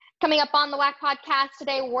Coming up on the WAC podcast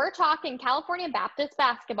today, we're talking California Baptist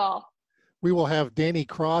basketball. We will have Danny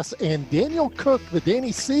Cross and Daniel Cook, the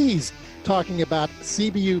Danny C's, talking about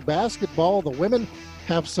CBU basketball. The women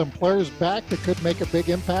have some players back that could make a big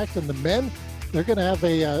impact, and the men, they're going to have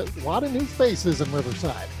a lot of new faces in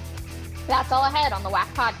Riverside. That's all ahead on the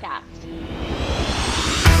WAC podcast.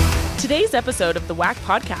 Today's episode of the WAC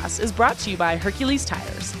podcast is brought to you by Hercules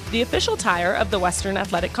Tires, the official tire of the Western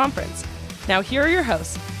Athletic Conference. Now here are your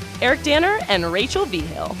hosts, Eric Danner and Rachel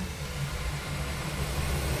Vigil.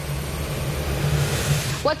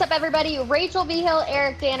 What's up, everybody? Rachel Vigil,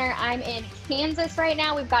 Eric Danner. I'm in Kansas right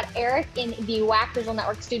now. We've got Eric in the WAC Visual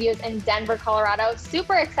Network studios in Denver, Colorado.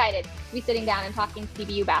 Super excited to be sitting down and talking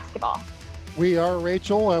CBU basketball. We are,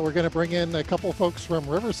 Rachel. We're going to bring in a couple folks from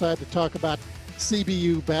Riverside to talk about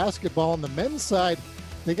CBU basketball. On the men's side,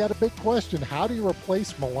 they got a big question. How do you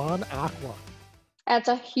replace Milan Aqua? That's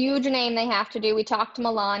a huge name they have to do. We talked to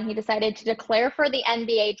Milan. He decided to declare for the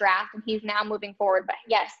NBA draft, and he's now moving forward. But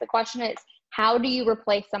yes, the question is, how do you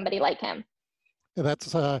replace somebody like him? And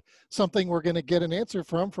that's something we're going to get an answer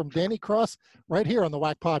from Danny Cross right here on the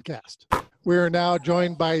WAC podcast. We're now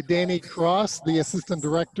joined by Danny Cross, the Assistant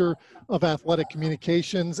Director of Athletic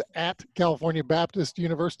Communications at California Baptist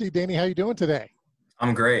University. Danny, how you doing today?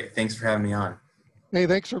 I'm great. Thanks for having me on. Hey,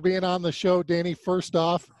 thanks for being on the show, Danny. First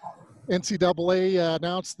off, NCAA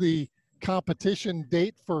announced the competition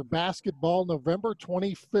date for basketball, November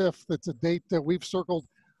 25th. It's a date that we've circled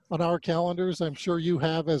on our calendars. I'm sure you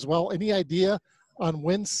have as well. Any idea on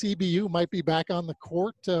when CBU might be back on the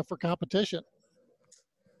court for competition?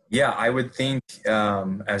 Yeah, I would think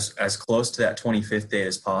as close to that 25th date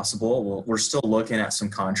as possible. We're still looking at some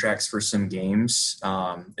contracts for some games.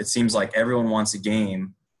 It seems like everyone wants a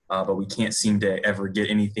game, but we can't seem to ever get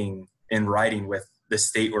anything in writing with the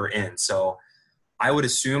state we're in. So I would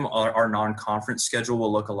assume our non-conference schedule will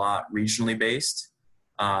look a lot regionally based,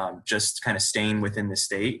 just kind of staying within the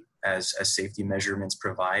state as safety measurements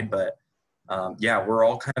provide. But yeah, we're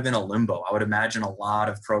all kind of in a limbo. I would imagine a lot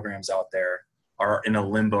of programs out there are in a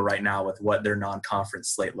limbo right now with what their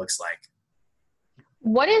non-conference slate looks like.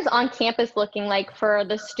 What is on campus looking like for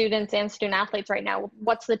the students and student athletes right now?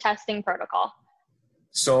 What's the testing protocol?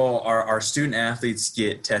 So our student athletes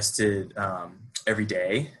get tested every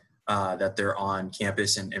day that they're on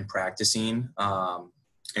campus and practicing.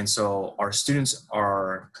 And so our students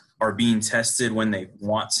are being tested when they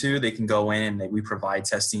want to. They can go in and we provide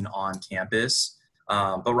testing on campus.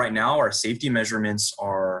 But right now our safety measurements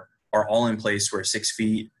are all in place. We're 6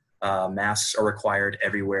 feet. Masks are required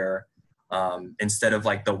everywhere. Instead of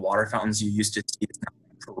like the water fountains you used to see, it's now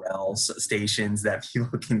Purell stations that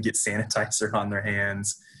people can get sanitizer on their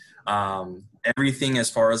hands. Everything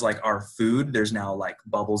as far as like our food, there's now like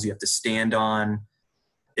bubbles you have to stand on.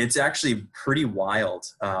 It's actually pretty wild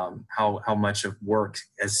how much of work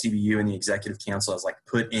as CBU and the Executive Council has like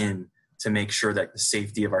put in to make sure that the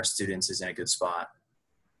safety of our students is in a good spot.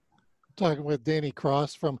 Talking with Danny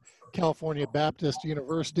Cross from California Baptist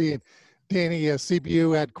University. And Danny,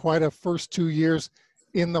 CBU had quite a first 2 years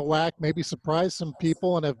in the WAC, maybe surprised some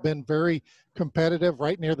people and have been very competitive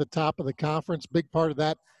right near the top of the conference. Big part of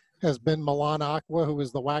that has been Milan Aqua, who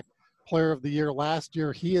was the WAC Player of the Year last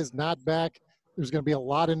year. He is not back. There's going to be a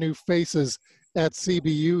lot of new faces at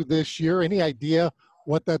CBU this year. Any idea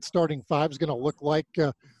what that starting five is going to look like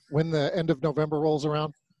when the end of November rolls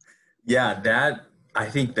around? Yeah, I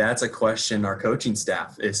think that's a question our coaching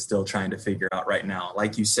staff is still trying to figure out right now.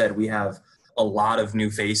 Like you said, we have a lot of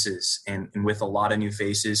new faces, and with a lot of new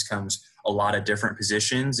faces comes a lot of different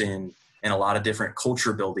positions and a lot of different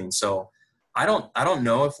culture building. So I don't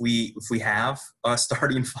know if we have a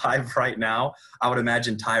starting five right now. I would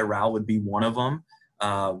imagine Ty Rao would be one of them,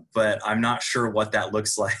 but I'm not sure what that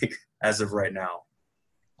looks like as of right now.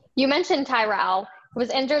 You mentioned Ty Rao was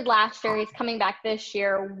injured last year. He's coming back this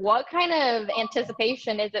year. What kind of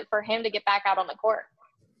anticipation is it for him to get back out on the court?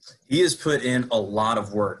 He has put in a lot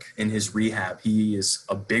of work in his rehab. He is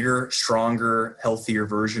a bigger, stronger, healthier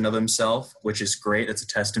version of himself, which is great. It's a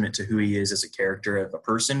testament to who he is as a character, of a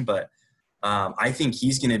person. But I think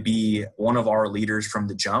he's going to be one of our leaders from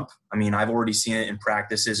the jump. I mean, I've already seen it in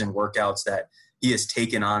practices and workouts that he has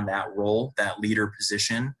taken on that role, that leader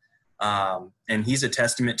position. And he's a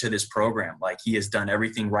testament to this program. Like, he has done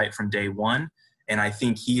everything right from day one. And I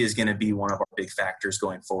think he is going to be one of our big factors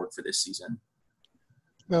going forward for this season.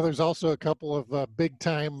 Now, there's also a couple of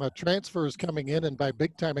big-time transfers coming in, and by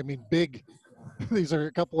big time, I mean big. These are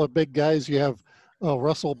a couple of big guys. You have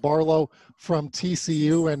Russell Barlow from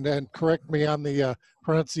TCU, and correct me on the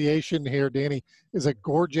pronunciation here, Danny. Is it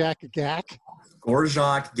Gorjak Gak?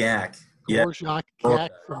 Gorjak Gak. Gorjak Gak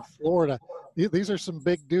from Florida. These are some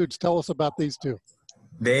big dudes. Tell us about these two.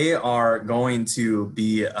 They are going to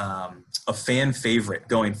be a fan favorite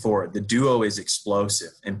going forward. The duo is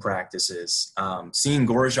explosive in practices. Seeing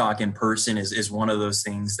Gorzak in person is one of those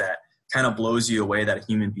things that kind of blows you away that a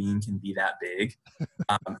human being can be that big.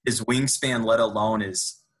 His wingspan, let alone,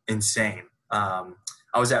 is insane. I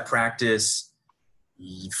was at practice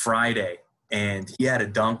Friday, and he had a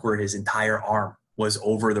dunk where his entire arm was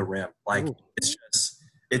over the rim. Like, ooh.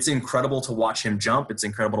 It's incredible to watch him jump. It's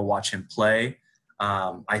incredible to watch him play.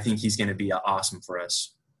 I think he's going to be awesome for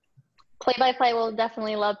us. Play-by-play will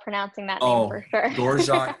definitely love pronouncing that name for sure.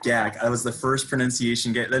 Gorzak Gak. That was the first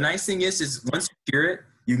pronunciation. The nice thing is once you hear it,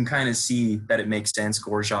 you can kind of see that it makes sense,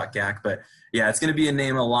 Gorzak Gak. But, yeah, it's going to be a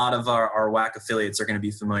name a lot of our WAC affiliates are going to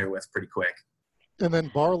be familiar with pretty quick. And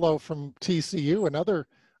then Barlow from TCU, another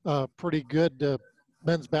pretty good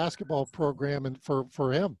men's basketball program and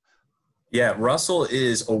for him. Yeah, Russell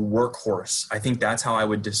is a workhorse. I think that's how I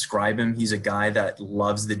would describe him. He's a guy that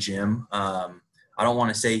loves the gym. I don't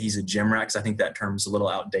want to say he's a gym rat because I think that term's a little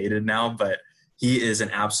outdated now, but he is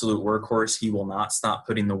an absolute workhorse. He will not stop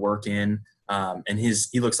putting the work in, and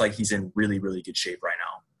he looks like he's in really, really good shape right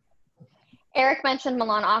now. Eric mentioned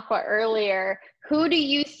Milan Aqua earlier. Who do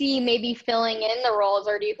you see maybe filling in the roles,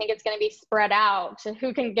 or do you think it's going to be spread out?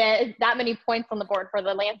 Who can get that many points on the board for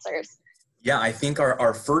the Lancers? Yeah, I think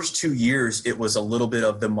our first 2 years, it was a little bit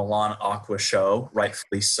of the Milan Aqua show,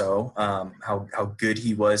 rightfully so, how good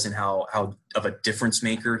he was and how of a difference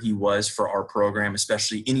maker he was for our program,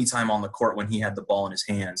 especially anytime on the court when he had the ball in his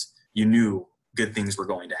hands, you knew good things were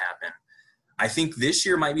going to happen. I think this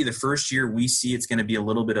year might be the first year we see it's going to be a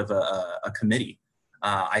little bit of a committee.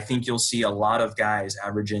 I think you'll see a lot of guys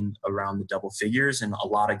averaging around the double figures and a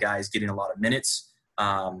lot of guys getting a lot of minutes.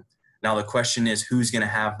 Now the question is who's going to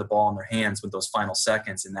have the ball in their hands with those final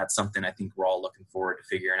seconds, and that's something I think we're all looking forward to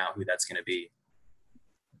figuring out who that's going to be.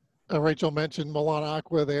 Rachel mentioned Milan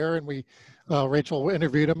Aqua there, and Rachel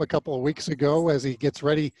interviewed him a couple of weeks ago as he gets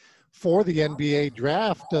ready for the NBA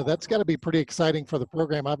draft. That's got to be pretty exciting for the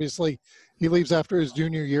program. Obviously, he leaves after his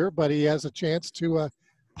junior year, but he has a chance to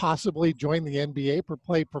possibly join the NBA or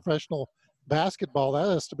play professional basketball. That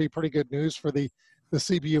has to be pretty good news for the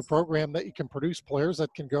CBU program, that you can produce players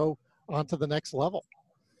that can go on to the next level.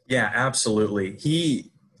 Yeah, absolutely.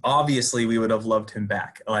 We would have loved him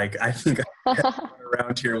back. Like, I think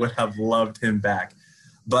around here would have loved him back.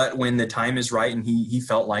 But when the time is right, and he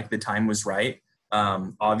felt like the time was right,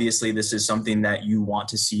 obviously this is something that you want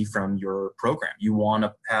to see from your program. You want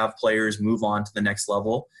to have players move on to the next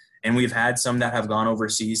level. And we've had some that have gone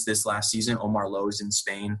overseas this last season. Omar Lowe is in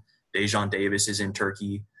Spain. Dejan Davis is in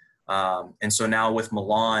Turkey. And so now with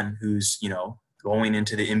Milan, who's, going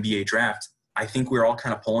into the NBA draft, I think we're all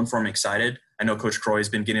kind of pulling for him, excited. I know Coach Croy has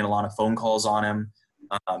been getting a lot of phone calls on him.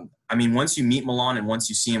 Once you meet Milan and once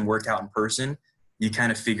you see him work out in person, you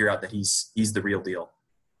kind of figure out that he's the real deal.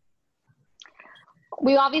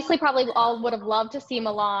 We obviously probably all would have loved to see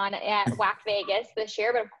Milan at WAC Vegas this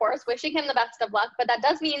year, but of course, wishing him the best of luck. But that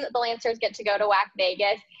does mean that the Lancers get to go to WAC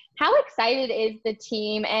Vegas. How excited is the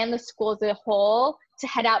team and the school as a whole to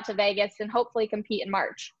head out to Vegas and hopefully compete in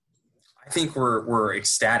March? I think we're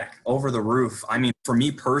ecstatic, over the roof. For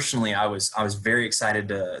me personally, I was very excited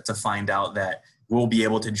to find out that we'll be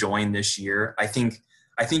able to join this year. I think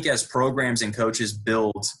as programs and coaches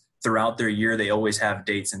build throughout their year, they always have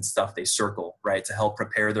dates and stuff they circle, right, to help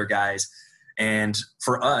prepare their guys. And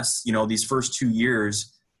for us, these first 2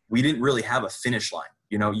 years, we didn't really have a finish line.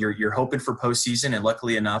 You're hoping for postseason, and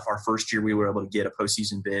luckily enough, our first year we were able to get a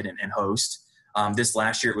postseason bid and host. This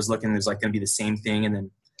last year it was looking it was like going to be the same thing, and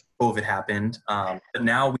then COVID happened. But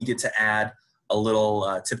now we get to add a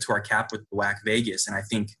little tip to our cap with the WAC Vegas, and I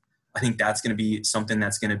think that's going to be something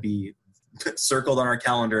that's going to be circled on our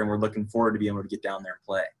calendar, and we're looking forward to being able to get down there and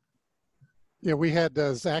play. Yeah, we had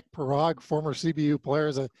Zach Parag, former CBU player,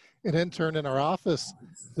 as an intern in our office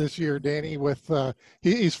this year, Danny,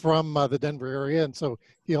 he's from the Denver area, and so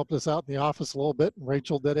he helped us out in the office a little bit, and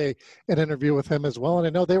Rachel did an interview with him as well. And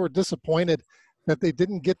I know they were disappointed that they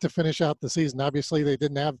didn't get to finish out the season. Obviously, they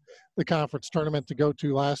didn't have the conference tournament to go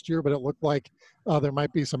to last year, but it looked like there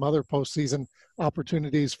might be some other postseason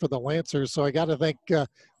opportunities for the Lancers. So I got to think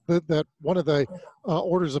that one of the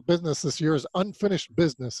orders of business this year is unfinished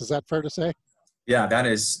business. Is that fair to say? Yeah,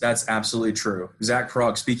 that's absolutely true. Zach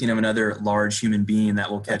Parag, speaking of another large human being that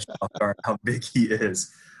will catch off guard how big he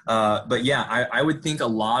is. But yeah, I would think a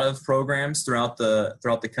lot of programs throughout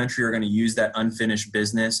the country are going to use that unfinished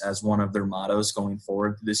business as one of their mottos going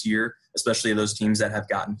forward this year, especially those teams that have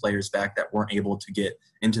gotten players back that weren't able to get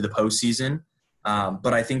into the postseason.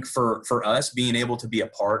 But I think for us, being able to be a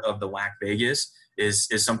part of the WAC Vegas is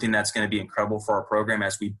something that's going to be incredible for our program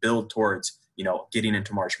as we build towards, getting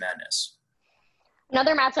into March Madness.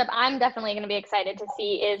 Another matchup I'm definitely going to be excited to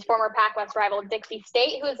see is former Pac-West rival Dixie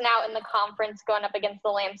State, who is now in the conference going up against the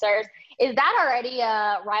Lancers. Is that already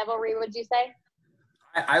a rivalry, would you say?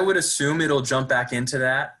 I would assume it'll jump back into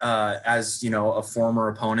that as, a former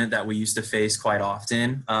opponent that we used to face quite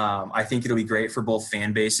often. I think it'll be great for both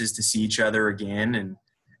fan bases to see each other again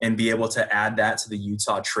and be able to add that to the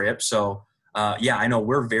Utah trip. So, I know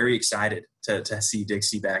we're very excited to see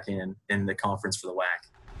Dixie back in the conference for the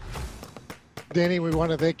WAC. Danny, we want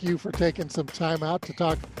to thank you for taking some time out to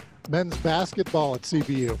talk men's basketball at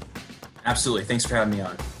CBU. Absolutely. Thanks for having me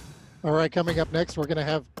on. All right, coming up next, we're going to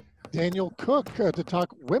have Daniel Cook to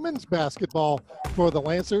talk women's basketball for the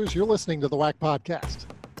Lancers. You're listening to the WAC Podcast.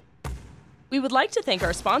 We would like to thank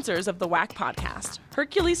our sponsors of the WAC Podcast,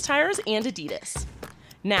 Hercules Tires and Adidas.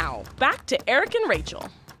 Now, back to Eric and Rachel.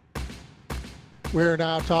 We're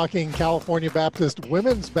now talking California Baptist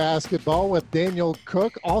women's basketball with Daniel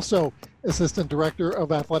Cook, also Assistant Director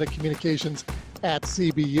of Athletic Communications at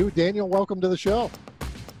CBU. Daniel, welcome to the show.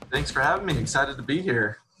 Thanks for having me. Excited to be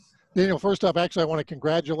here. Daniel, first off, actually, I want to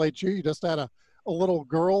congratulate you. You just had a little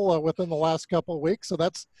girl within the last couple of weeks, so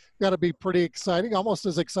that's got to be pretty exciting, almost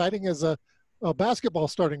as exciting as a basketball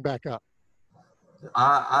starting back up.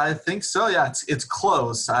 I think so. Yeah, it's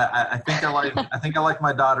close. I think I like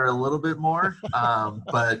my daughter a little bit more.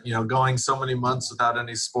 But going so many months without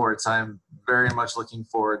any sports, I'm very much looking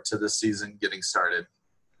forward to the season getting started.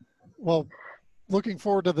 Well, looking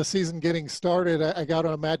forward to the season getting started. I got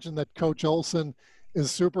to imagine that Coach Olson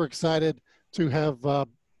is super excited to have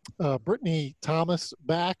Brittany Thomas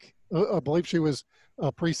back. I believe she was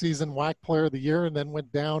a preseason WAC Player of the Year and then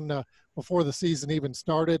went down before the season even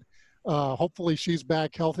started. Hopefully she's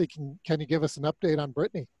back healthy. Can you give us an update on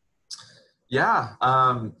Brittany? Yeah.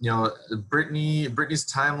 Brittany's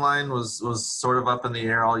timeline was sort of up in the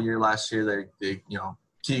air all year last year. They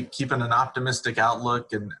keeping an optimistic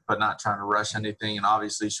outlook but not trying to rush anything. And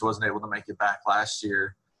obviously she wasn't able to make it back last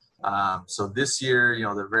year. So this year,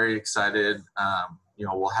 they're very excited.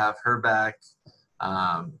 We'll have her back.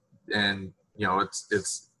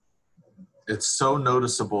 It's so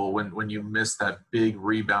noticeable when you miss that big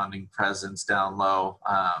rebounding presence down low.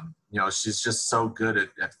 She's just so good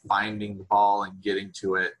at finding the ball and getting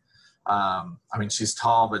to it. She's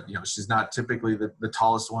tall, but she's not typically the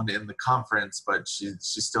tallest one in the conference, but she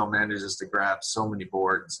still manages to grab so many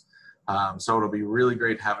boards. So it'll be really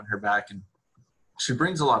great having her back, and she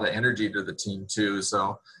brings a lot of energy to the team too.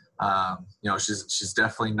 So she's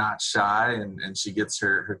definitely not shy, and she gets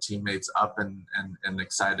her teammates up and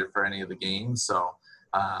excited for any of the games. So,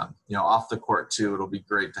 off the court too, it'll be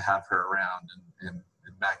great to have her around and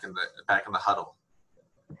back in the huddle.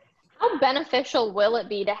 How beneficial will it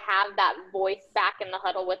be to have that voice back in the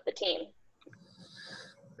huddle with the team?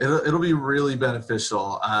 It'll be really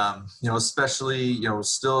beneficial, especially,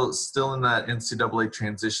 still in that NCAA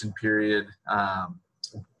transition period.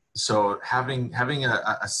 So having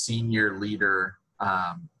a senior leader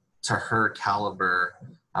to her caliber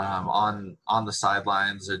on the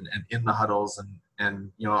sidelines and in the huddles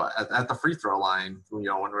and at the free throw line, when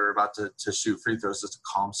we're about to shoot free throws, just to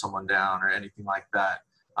calm someone down or anything like that,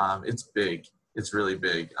 it's big. It's really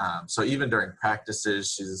big. So even during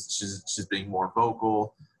practices, she's being more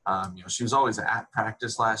vocal. She was always at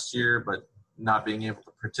practice last year, but not being able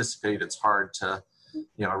to participate, it's hard to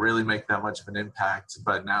really make that much of an impact.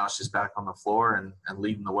 But now she's back on the floor and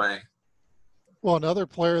leading the way. Well, another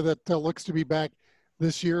player that looks to be back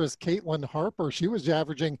this year is Caitlin Harper. She was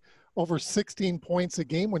averaging over 16 points a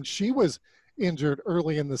game when she was injured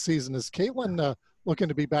early in the season. Is Caitlin looking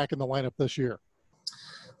to be back in the lineup this year?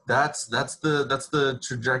 That's the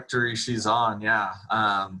trajectory she's on. Yeah.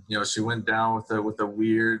 She went down with a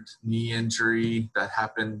weird knee injury that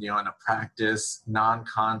happened, in a practice,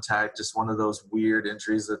 non-contact, just one of those weird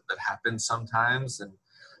injuries that happen sometimes. And,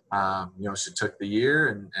 she took the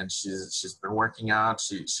year and she's been working out.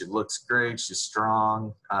 She looks great. She's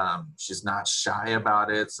strong. She's not shy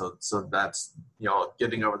about it. So that's,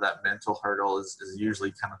 getting over that mental hurdle is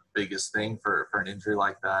usually kind of the biggest thing for an injury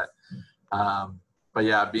like that. But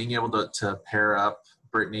yeah, being able to pair up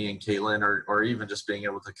Brittany and Caitlin, or even just being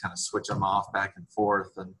able to kind of switch them off back and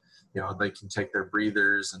forth, and they can take their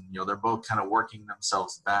breathers, and they're both kind of working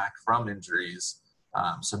themselves back from injuries.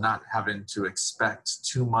 So not having to expect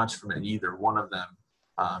too much from either one of them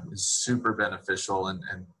is super beneficial, and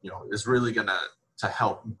is really gonna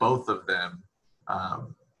help both of them,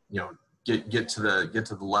 get to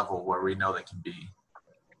the level where we know they can be.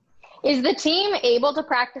 Is the team able to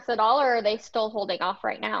practice at all, or are they still holding off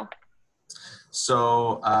right now?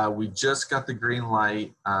 So we just got the green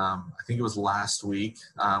light. I think it was last week.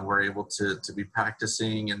 We're able to be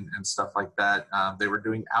practicing and stuff like that. They were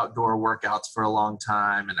doing outdoor workouts for a long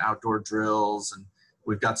time and outdoor drills, and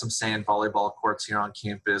we've got some sand volleyball courts here on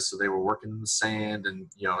campus. So they were working in the sand and,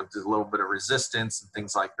 did a little bit of resistance and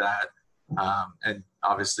things like that. And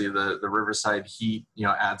obviously the Riverside heat,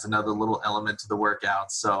 adds another little element to the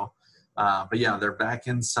workouts. So, but yeah, they're back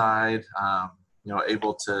inside,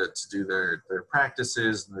 able to do their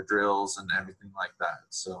practices and their drills and everything like that.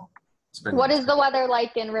 So it's been. What is the weather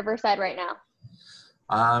like in Riverside right now?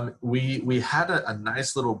 We had a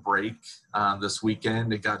nice little break this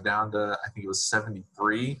weekend. It got down to, I think it was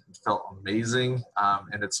 73. It felt amazing.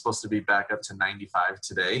 And it's supposed to be back up to 95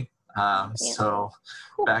 today. So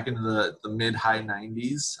back into the mid-high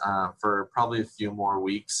 90s for probably a few more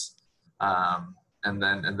weeks. And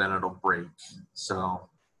then it'll break. So,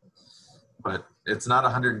 but it's not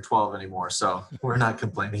 112 anymore, so we're not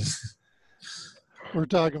complaining. We're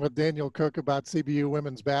talking with Daniel Cook about CBU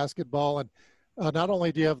women's basketball, and not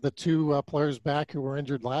only do you have the two players back who were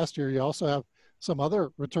injured last year, you also have some other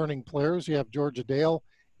returning players. You have Georgia Dale,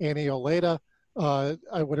 Annie Oleda.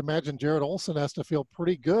 I would imagine Jared Olson has to feel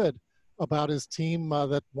pretty good about his team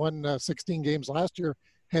that won 16 games last year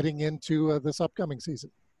heading into this upcoming season.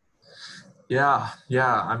 Yeah.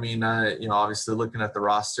 I mean, obviously looking at the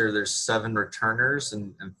roster, there's 7 returners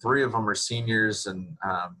and 3 of them are seniors, and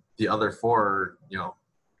the other 4 are,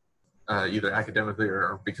 either academically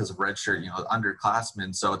or because of redshirt,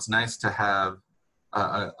 underclassmen. So it's nice to have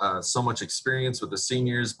so much experience with the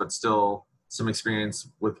seniors, but still some experience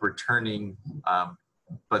with returning,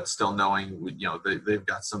 but still knowing, they've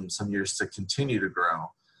got some years to continue to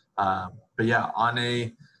grow. But yeah,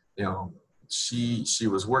 Ane, she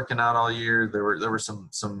was working out all year. There were some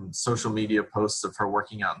social media posts of her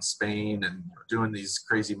working out in Spain and doing these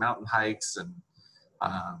crazy mountain hikes and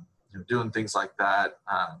doing things like that.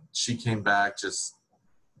 She came back just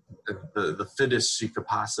the fittest she could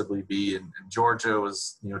possibly be. And Georgia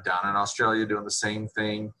was down in Australia doing the same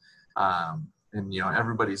thing. And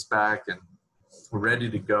everybody's back and ready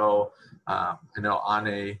to go. I know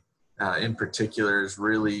Ane in particular is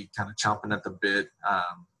really kind of chomping at the bit.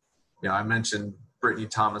 I mentioned Brittany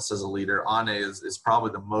Thomas as a leader. Ane is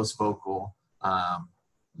probably the most vocal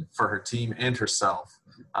for her team and herself.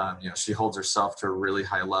 She holds herself to a really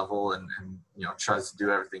high level and tries to do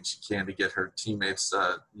everything she can to get her teammates,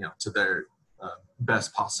 to their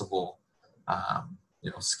best possible,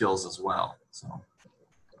 skills as well. So,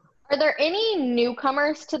 are there any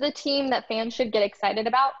newcomers to the team that fans should get excited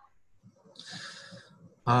about?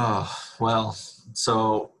 Well,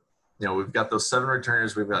 so, we've got those 7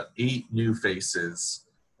 returners. We've got 8 new faces.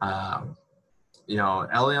 Eliana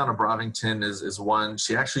Brovington is one.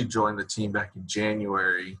 She actually joined the team back in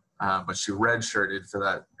January, but she redshirted for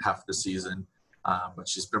that half of the season. But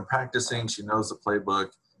she's been practicing. She knows the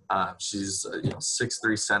playbook. She's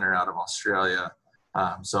 6'3" center out of Australia.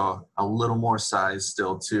 So a little more size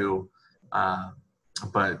still too.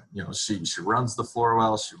 But she runs the floor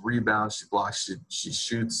well. She rebounds. She blocks. She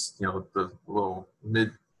shoots. The little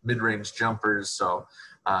mid-range jumpers. So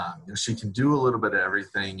she can do a little bit of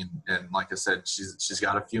everything. And like I said, she's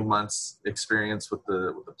got a few months experience with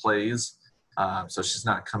the plays. So she's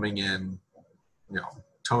not coming in,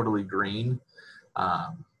 totally green.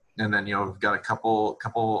 And then we've got a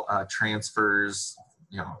couple transfers.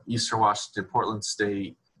 Eastern Washington, Portland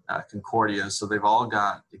State, Concordia. So they've all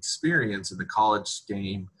got experience in the college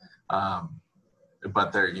game,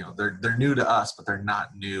 but they're new to us, but they're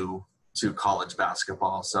not new to college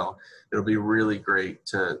basketball. So it'll be really great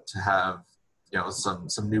to have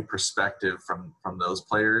some new perspective from those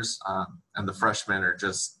players. And the freshmen are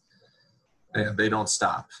just, they don't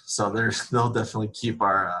stop. So they'll definitely keep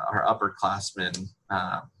our upperclassmen.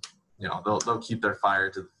 They'll keep their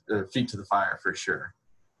feet to the fire for sure.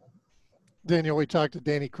 Daniel, we talked to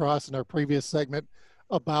Danny Cross in our previous segment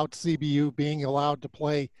about CBU being allowed to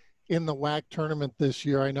play in the WAC tournament this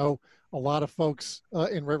year. I know a lot of folks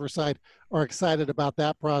in Riverside are excited about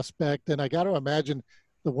that prospect. And I got to imagine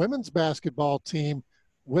the women's basketball team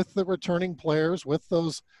with the returning players, with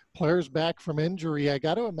those players back from injury, I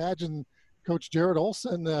got to imagine Coach Jared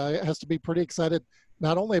Olson has to be pretty excited,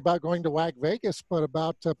 not only about going to WAC Vegas, but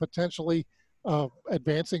about potentially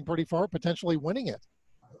advancing pretty far, potentially winning it.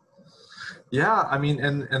 Yeah, I mean,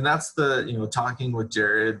 and that's the, talking with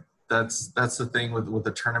Jared, that's the thing with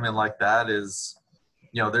a tournament like that is,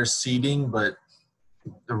 there's seeding, but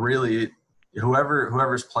really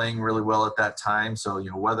whoever's playing really well at that time. So,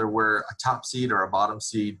 whether we're a top seed or a bottom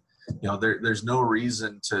seed, there's no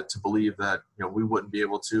reason to believe that, we wouldn't be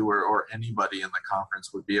able to, or anybody in the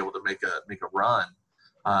conference would be able to make a run.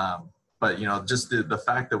 But just the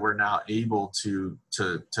fact that we're now able to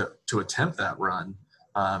attempt that run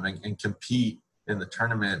and compete in the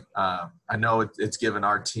tournament, I know it's given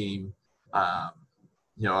our team a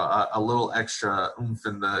little extra oomph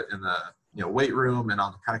in the weight room and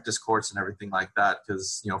on the practice courts and everything like that,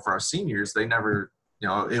 because for our seniors, they never,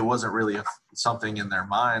 it wasn't really something in their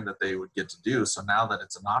mind that they would get to do. So now that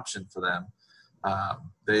it's an option for them,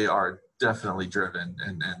 they are definitely driven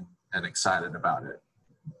and excited about it.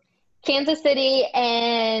 Kansas City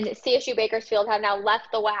and CSU Bakersfield have now left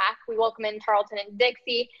the WAC. We welcome in Tarleton and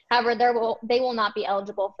Dixie. However, they will not be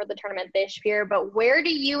eligible for the tournament this year. But where do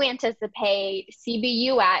you anticipate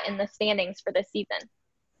CBU at in the standings for this season?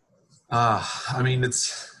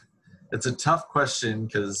 It's a tough question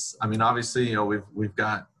because obviously we've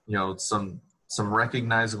got some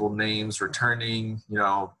recognizable names returning.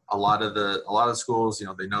 A lot of the schools,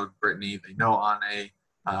 they know Brittany, they know Ane.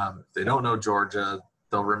 If they don't know Georgia,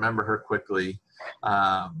 they'll remember her quickly.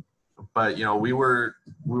 But we were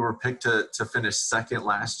picked to finish second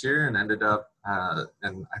last year and ended up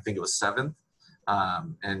and I think it was seventh.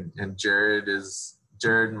 And Jared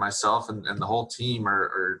and myself and the whole team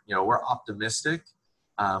are we're optimistic,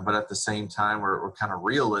 but at the same time we're kind of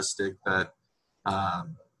realistic that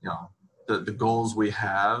the goals we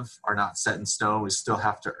have are not set in stone. We still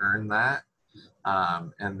have to earn that.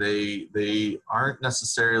 And they aren't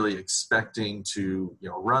necessarily expecting to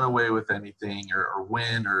run away with anything or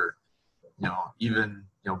win or even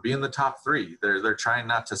be in the top three. They're trying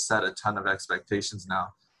not to set a ton of expectations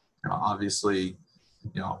now. Obviously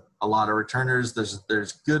a lot of returners.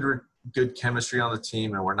 There's good chemistry on the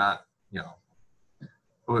team, and we're not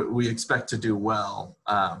we expect to do well.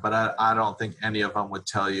 But I don't think any of them would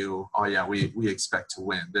tell you, oh yeah, we expect to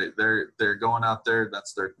win. They're going out there.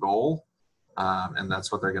 That's their goal. And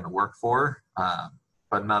that's what they're going to work for.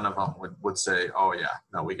 But none of them would say, oh, yeah,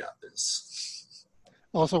 no, we got this.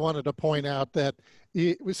 Also wanted to point out that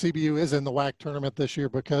CBU is in the WAC tournament this year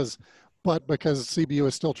because CBU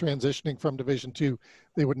is still transitioning from Division II,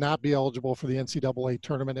 they would not be eligible for the NCAA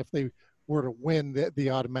tournament if they were to win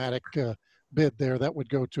the automatic bid there. That would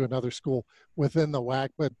go to another school within the WAC.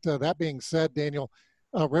 But that being said, Daniel,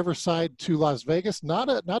 Riverside to Las Vegas,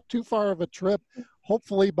 not too far of a trip.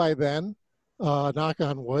 Hopefully by then, knock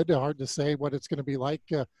on wood, hard to say what it's going to be like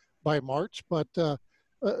by March, but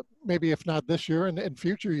maybe if not this year and in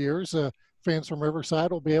future years, fans from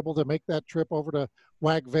Riverside will be able to make that trip over to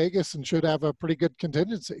WAC Vegas and should have a pretty good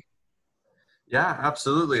contingency. Yeah,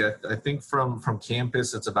 absolutely. I think from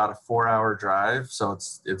campus, it's about a 4-hour drive, so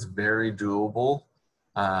it's very doable.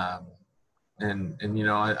 And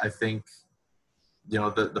I think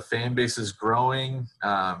the fan base is growing.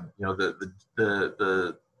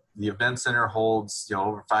 The event center holds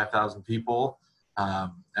over 5,000 people,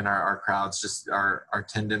 and our crowds our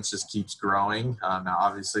attendance just keeps growing. Now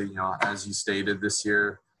obviously as you stated, this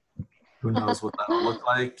year, who knows what that'll look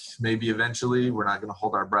like. Maybe eventually. We're not going to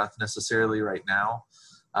hold our breath necessarily right now,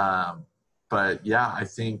 but yeah, I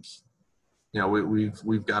think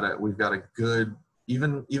we've got a good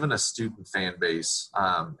even a student fan base,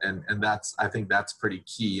 and I think that's pretty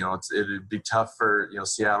key. It'd be tough for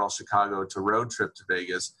Seattle, Chicago to road trip to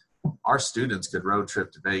Vegas. Our students could road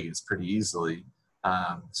trip to Vegas pretty easily.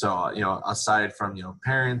 So aside from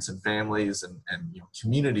parents and families and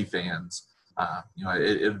community fans,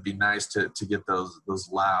 it would be nice to get those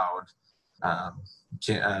loud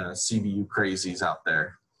CBU crazies out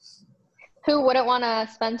there. Who wouldn't want to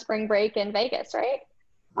spend spring break in Vegas, right?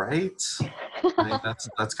 Right. I mean,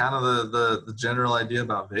 that's kind of the general idea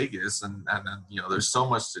about Vegas, and then there's so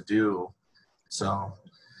much to do. So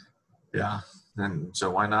yeah. And so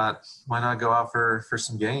why not go out for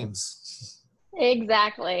some games?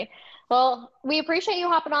 Exactly. Well, we appreciate you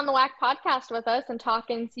hopping on the WAC podcast with us and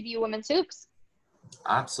talking CBU women's hoops.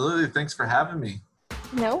 Absolutely. Thanks for having me.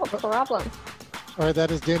 No problem. All right, that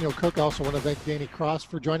is Daniel Cook. I also want to thank Danny Cross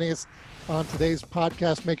for joining us on today's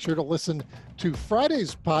podcast. Make sure to listen to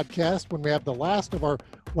Friday's podcast when we have the last of our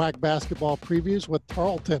WAC basketball previews with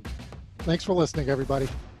Tarleton. Thanks for listening, everybody.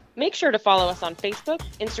 Make sure to follow us on Facebook,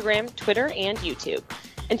 Instagram, Twitter, and YouTube.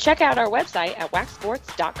 And check out our website at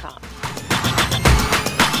wacsports.com.